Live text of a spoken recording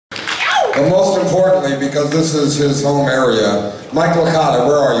But most importantly, because this is his home area, Michael Licata,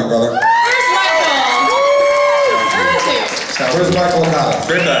 where are you, brother? Where's Michael? Where is he? Where's Michael Licata?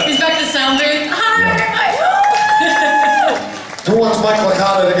 Right back. He's back to the sound booth. Hi, Michael! Who wants Michael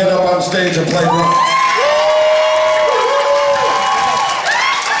Licata to get up on stage and play drums?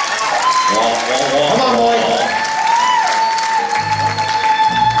 Come on, boy.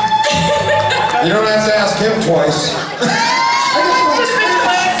 You don't have to ask him twice.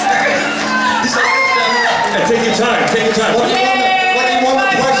 Take your time, take your time. What do you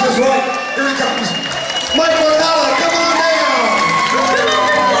want the Price is Right? Here he comes. Michael Licata, come on down.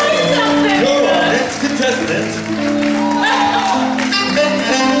 Go on, it's contested.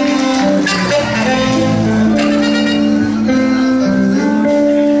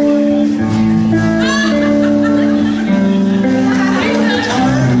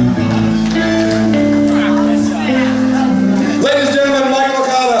 Ladies and gentlemen, Michael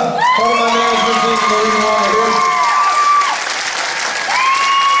Licata, part of my management team, N.Tonawanda here.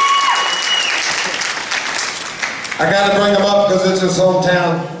 I gotta bring him up because it's his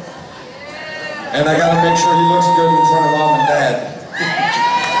hometown. And I gotta make sure he looks good in front of mom and dad.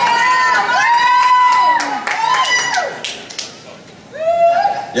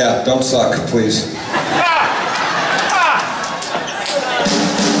 Yeah, don't suck, please.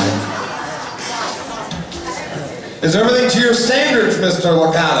 Is everything to your standards, Mr.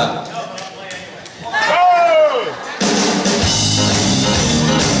 Licata?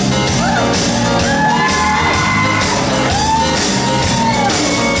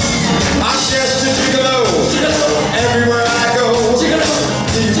 I'm just a gigolo. Everywhere I go,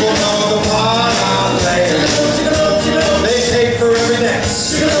 people know the part I play. They take for every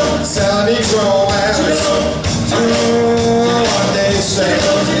dance, selling each romance. What they say.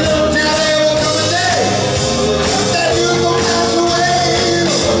 Now there will come a day that you will pass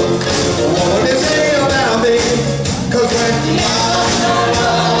away.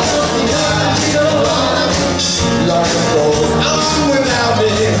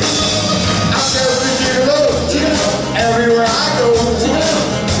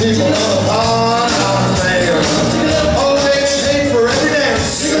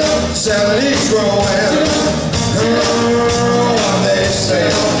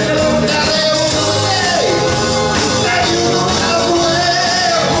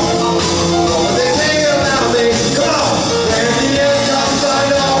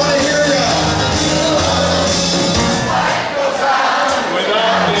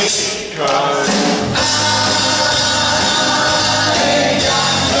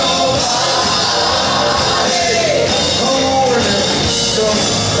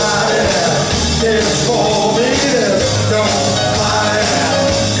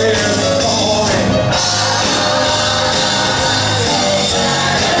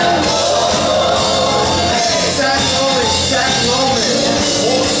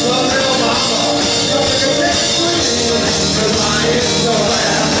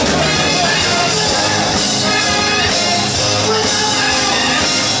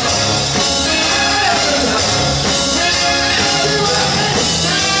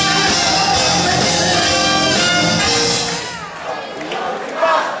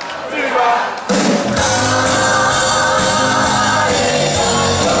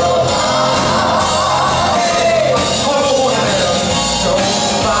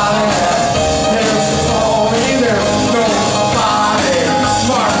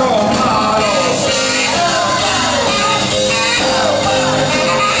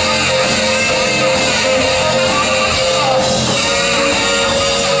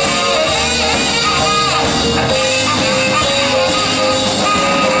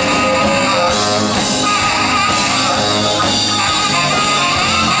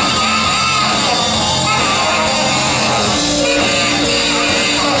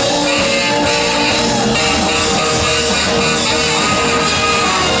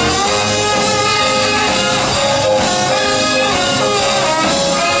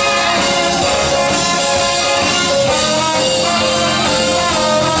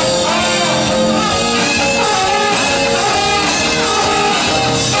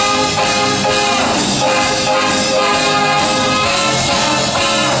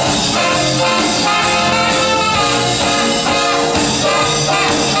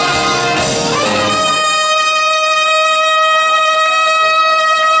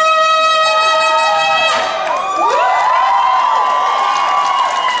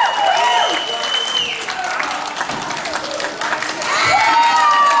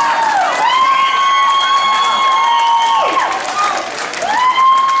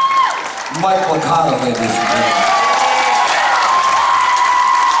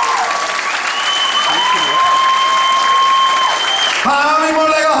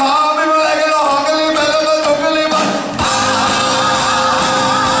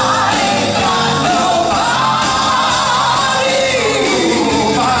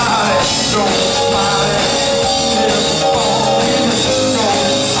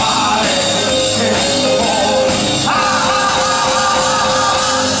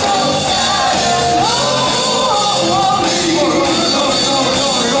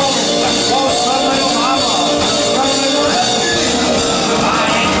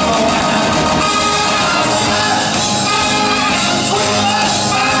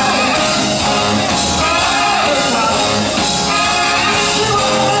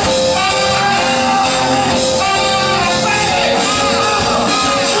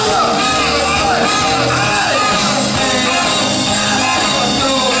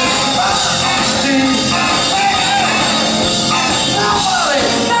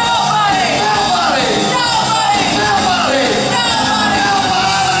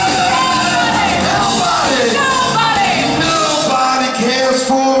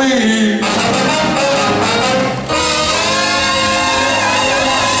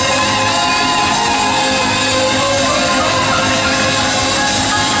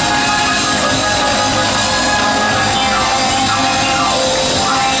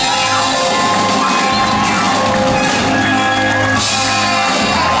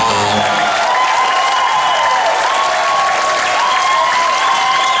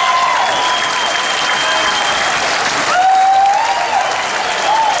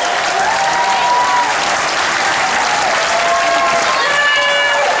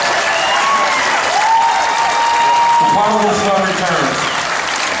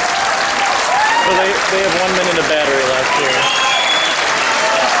 battery left here.